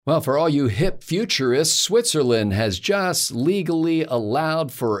Well, for all you hip futurists, Switzerland has just legally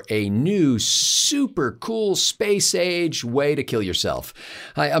allowed for a new super cool space age way to kill yourself.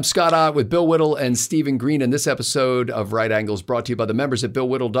 Hi, I'm Scott Ott with Bill Whittle and Stephen Green, and this episode of Right Angles brought to you by the members at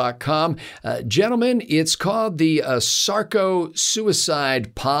BillWhittle.com. Gentlemen, it's called the Sarco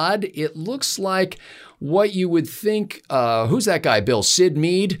Suicide Pod. It looks like what you would think, who's that guy, Bill? Syd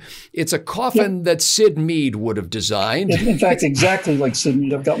Mead? It's a coffin that Syd Mead would have designed. In fact, exactly like Syd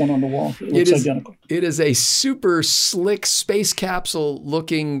Mead. I've got one on the wall. It looks identical. It is a super slick space capsule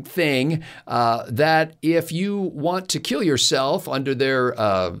looking thing that if you want to kill yourself under their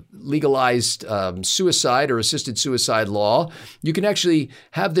legalized suicide or assisted suicide law, you can actually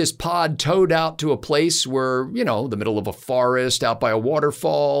have this pod towed out to a place where, you know, the middle of a forest, out by a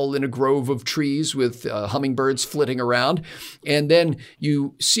waterfall, in a grove of trees with hummingbirds flitting around. And then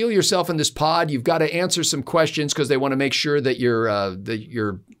you seal yourself in this pod. You've got to answer some questions because they want to make sure that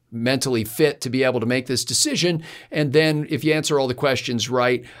you're mentally fit to be able to make this decision. And then if you answer all the questions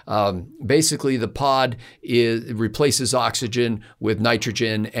right, basically the pod replaces oxygen with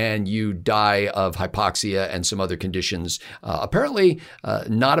nitrogen and you die of hypoxia and some other conditions. Apparently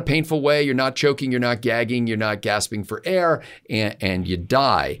not a painful way. You're not choking, you're not gagging, you're not gasping for air, and you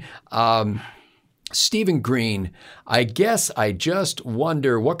die. Stephen Green, I guess I just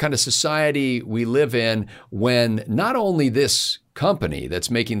wonder what kind of society we live in when not only this company that's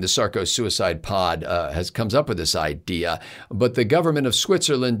making the Sarco Suicide Pod comes up with this idea, but the government of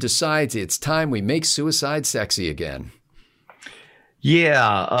Switzerland decides it's time we make suicide sexy again.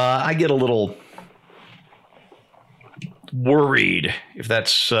 Yeah, I get a little worried, if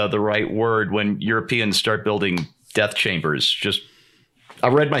that's the right word, when Europeans start building death chambers. I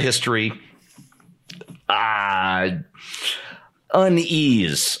read my history.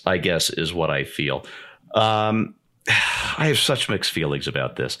 Unease, I guess, is what I feel. I have such mixed feelings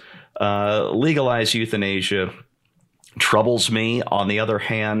about this. Legalized euthanasia troubles me. On the other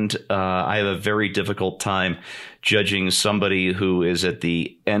hand, I have a very difficult time judging somebody who is at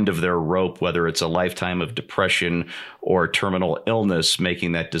the end of their rope, whether it's a lifetime of depression or terminal illness,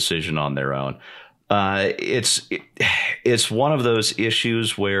 making that decision on their own. It's one of those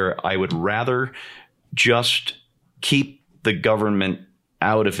issues where I would rather just keep the government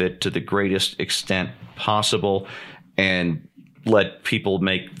out of it to the greatest extent possible and let people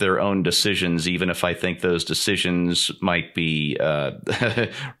make their own decisions, even if I think those decisions might be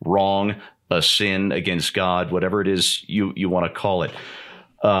wrong, a sin against God, whatever it is you want to call it.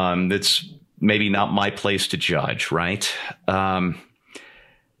 It's maybe not my place to judge, right? And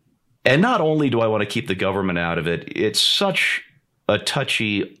not only do I want to keep the government out of it, it's such a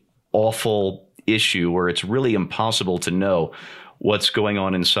touchy, awful issue where it's really impossible to know what's going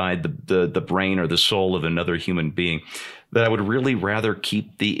on inside the brain or the soul of another human being, that I would really rather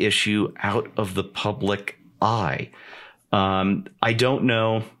keep the issue out of the public eye. I don't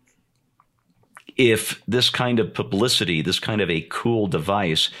know if this kind of publicity, this kind of a cool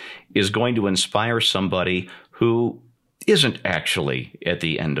device, is going to inspire somebody who isn't actually at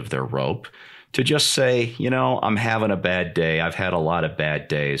the end of their rope to just say, you know, I'm having a bad day. I've had a lot of bad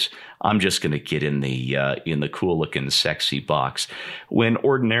days. I'm just going to get in the cool looking sexy box, when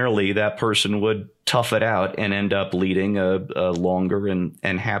ordinarily that person would tough it out and end up leading a longer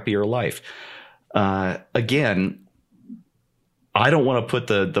and happier life. Again, I don't want to put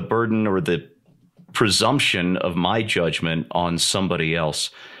the burden or the presumption of my judgment on somebody else.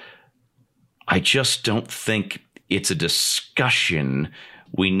 I just don't think it's a discussion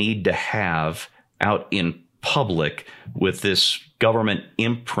we need to have out in public with this government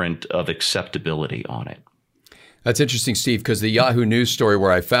imprint of acceptability on it. That's interesting, Steve, because the Yahoo News story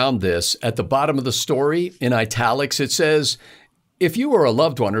where I found this, at the bottom of the story in italics, it says, if you or a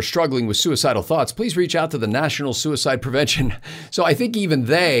loved one are struggling with suicidal thoughts, please reach out to the National Suicide Prevention. So I think even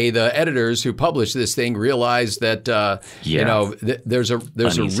the editors who published this thing, realize that there's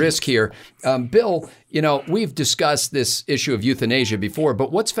a risk here. Bill, you know, we've discussed this issue of euthanasia before,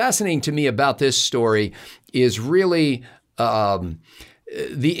 but what's fascinating to me about this story is really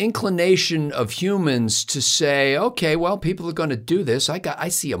the inclination of humans to say, okay, well, people are going to do this. I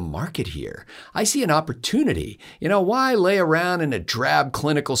see a market here. I see an opportunity. You know, why lay around in a drab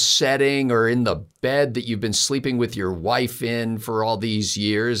clinical setting or in the bed that you've been sleeping with your wife in for all these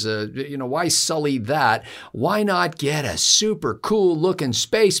years? Why sully that? Why not get a super cool looking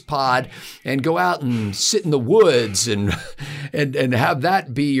space pod and go out and sit in the woods and have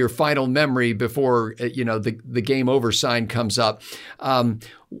that be your final memory before, the game over sign comes up?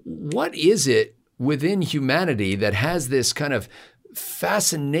 What is it within humanity that has this kind of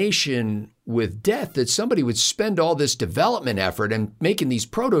fascination with death that somebody would spend all this development effort and making these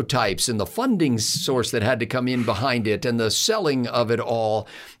prototypes and the funding source that had to come in behind it and the selling of it all.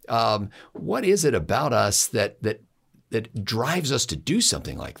 What is it about us that drives us to do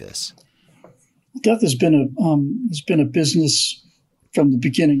something like this? Death has been a business from the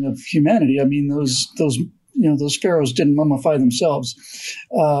beginning of humanity. I mean, those pharaohs didn't mummify themselves.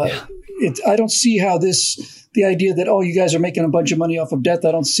 I don't see how the idea that, oh, you guys are making a bunch of money off of death,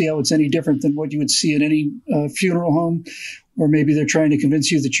 I don't see how it's any different than what you would see in any funeral home, or maybe they're trying to convince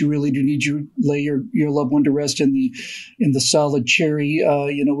you that you really do need to lay your loved one to rest in the solid cherry,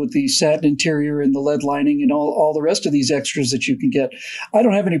 with the satin interior and the lead lining and all the rest of these extras that you can get. I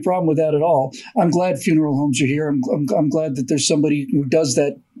don't have any problem with that at all. I'm glad funeral homes are here. I'm glad that there's somebody who does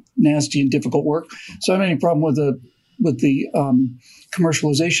that nasty and difficult work. So I don't have any problem with the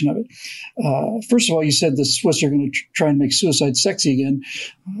commercialization of it. First of all, you said the Swiss are going to try and make suicide sexy again.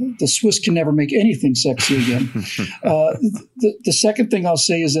 The Swiss can never make anything sexy again. The second thing I'll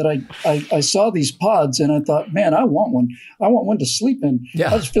say is that I saw these pods and I thought, man, I want one. I want one to sleep in.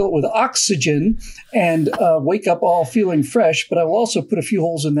 Yeah. I'll just fill it with oxygen and wake up all feeling fresh. But I will also put a few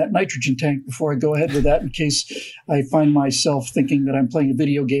holes in that nitrogen tank before I go ahead with that in case I find myself thinking that I'm playing a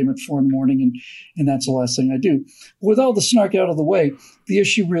video game at 4 a.m. and that's the last thing I do. With all the snark out of the way, the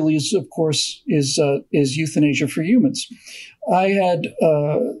issue really is, of course, is euthanasia for humans. I had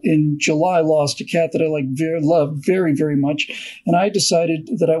in July lost a cat that I loved very, very much, and I decided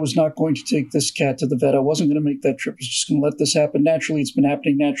that I was not going to take this cat to the vet. I wasn't going to make that trip. I was just going to let this happen naturally. It's been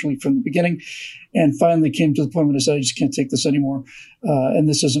happening naturally from the beginning, and finally came to the point when I said, I just can't take this anymore, and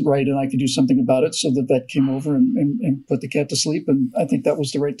this isn't right, and I can do something about it. So the vet came over and put the cat to sleep, and I think that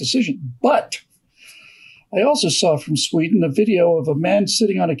was the right decision. But I also saw from Sweden a video of a man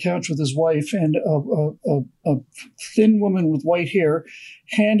sitting on a couch with his wife and a thin woman with white hair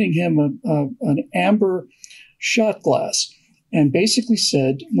handing him an amber shot glass and basically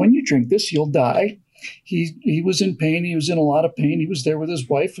said, when you drink this, you'll die. He was in pain. He was in a lot of pain. He was there with his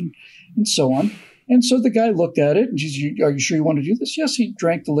wife and so on. And so the guy looked at it and she said, are you sure you want to do this? Yes, he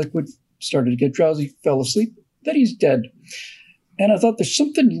drank the liquid, started to get drowsy, fell asleep. Then he's dead. And I thought there's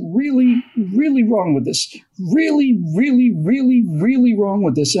something really, really wrong with this. Really, really, really, really wrong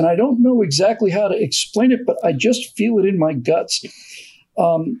with this. And I don't know exactly how to explain it, but I just feel it in my guts.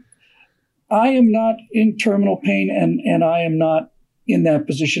 I am not in terminal pain, and I am not in that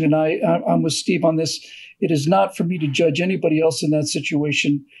position. And I'm with Steve on this. It is not for me to judge anybody else in that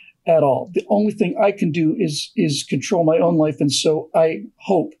situation at all. The only thing I can do is control my own life. And so I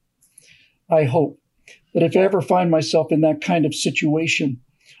hope that if I ever find myself in that kind of situation,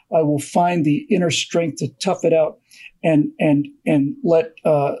 I will find the inner strength to tough it out and let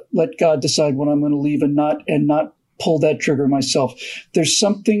God decide when I'm going to leave and not pull that trigger myself. There's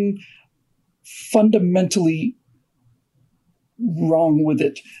something fundamentally wrong with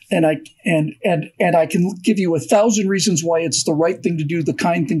it, and I can give you 1,000 reasons why it's the right thing to do, the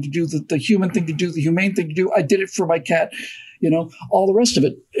kind thing to do, the human thing to do, the humane thing to do. I did it for my cat, all the rest of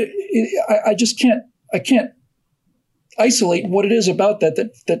it. I just can't. I can't isolate what it is about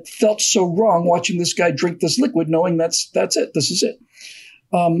that felt so wrong watching this guy drink this liquid, knowing that's it. This is it.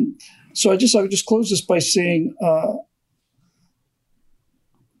 So I just close this by saying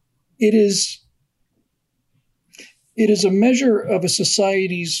it is a measure of a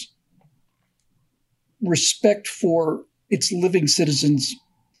society's respect for its living citizens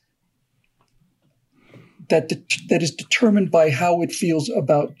that is determined by how it feels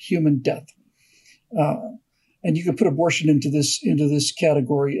about human death. And you can put abortion into this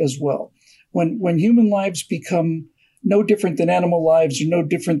category as well. When human lives become no different than animal lives or no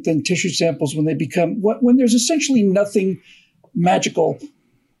different than tissue samples, when there's essentially nothing magical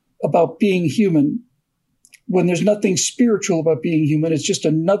about being human, when there's nothing spiritual about being human, it's just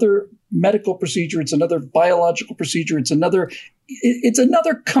another medical procedure, it's another biological procedure, it's another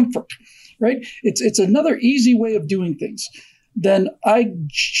comfort, right? It's another easy way of doing things. Then I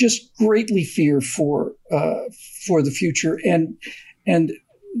just greatly fear for the future, and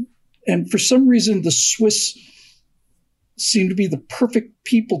for some reason the Swiss seem to be the perfect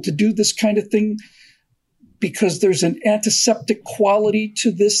people to do this kind of thing, because there's an antiseptic quality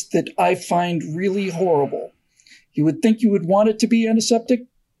to this that I find really horrible. You would think you would want it to be antiseptic,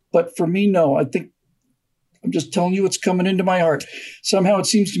 but for me, no. I think I'm just telling you what's coming into my heart. Somehow it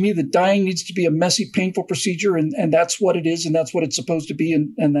seems to me that dying needs to be a messy, painful procedure, and that's what it is, and that's what it's supposed to be,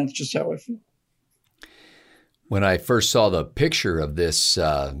 and that's just how I feel. When I first saw the picture of this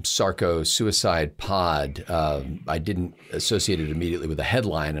Sarco suicide pod, I didn't associate it immediately with a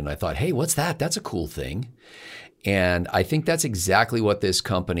headline, and I thought, hey, what's that? That's a cool thing. And I think that's exactly what this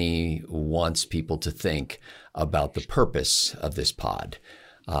company wants people to think about the purpose of this pod.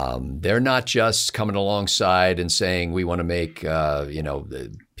 They're not just coming alongside and saying we want to make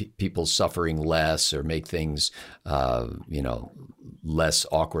people suffering less or make things less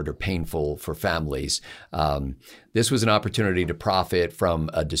awkward or painful for families. This was an opportunity to profit from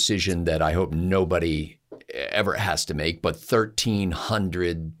a decision that I hope nobody ever has to make, but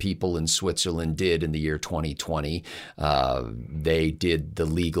 1,300 people in Switzerland did in the year 2020. They did the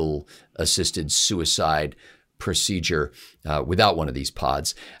legal assisted suicide procedure without one of these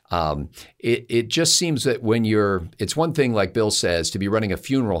pods. It just seems that it's one thing, like Bill says, to be running a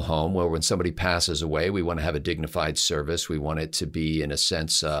funeral home where when somebody passes away, we want to have a dignified service. We want it to be, in a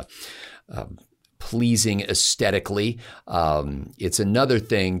sense, pleasing aesthetically. It's another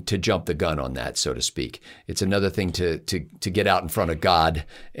thing to jump the gun on that, so to speak. It's another thing to get out in front of God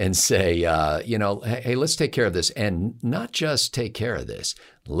and say, hey, let's take care of this. And not just take care of this.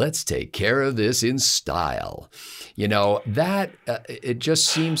 Let's take care of this in style. That it just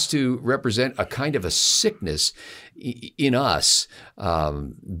seems to represent a kind of a sickness in us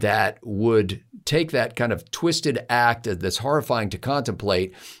that would take that kind of twisted act that's horrifying to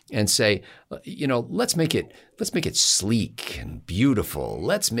contemplate and say, let's make it sleek and beautiful.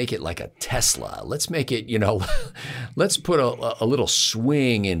 Let's make it like a Tesla. Let's make it, let's put a little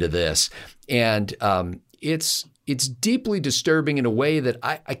swing into this. And it's deeply disturbing in a way that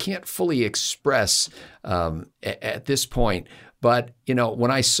I can't fully express at this point. But,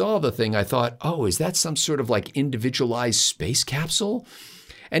 when I saw the thing, I thought, oh, is that some sort of like individualized space capsule?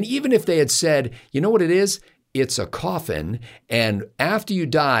 And even if they had said, you know what it is? It's a coffin. And after you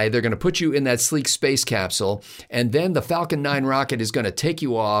die, they're going to put you in that sleek space capsule. And then the Falcon 9 rocket is going to take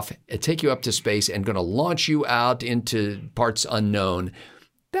you up to space and going to launch you out into parts unknown.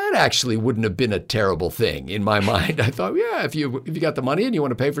 That actually wouldn't have been a terrible thing in my mind. I thought, yeah, if you got the money and you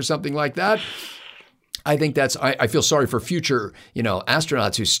want to pay for something like that, I think I feel sorry for future,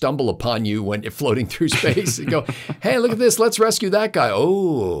 astronauts who stumble upon you when you're floating through space and go, hey, look at this, let's rescue that guy.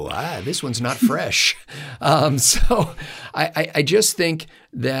 Oh, this one's not fresh. So I just think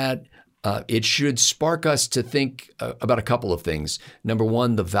that it should spark us to think about a couple of things. Number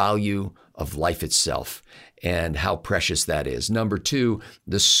one, the value of life itself and how precious that is. Number two,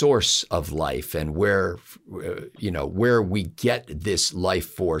 the source of life and where we get this life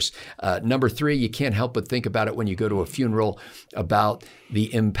force. Number three, you can't help but think about it when you go to a funeral about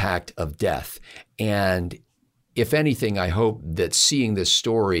the impact of death. And if anything, I hope that seeing this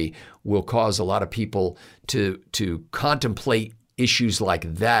story will cause a lot of people to contemplate issues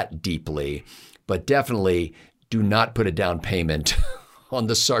like that deeply, but definitely do not put a down payment on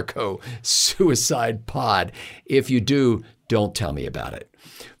the Sarco suicide pod. If you do, don't tell me about it.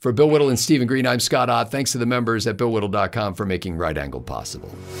 For Bill Whittle and Stephen Green, I'm Scott Ott. Thanks to the members at BillWhittle.com for making Right Angle possible.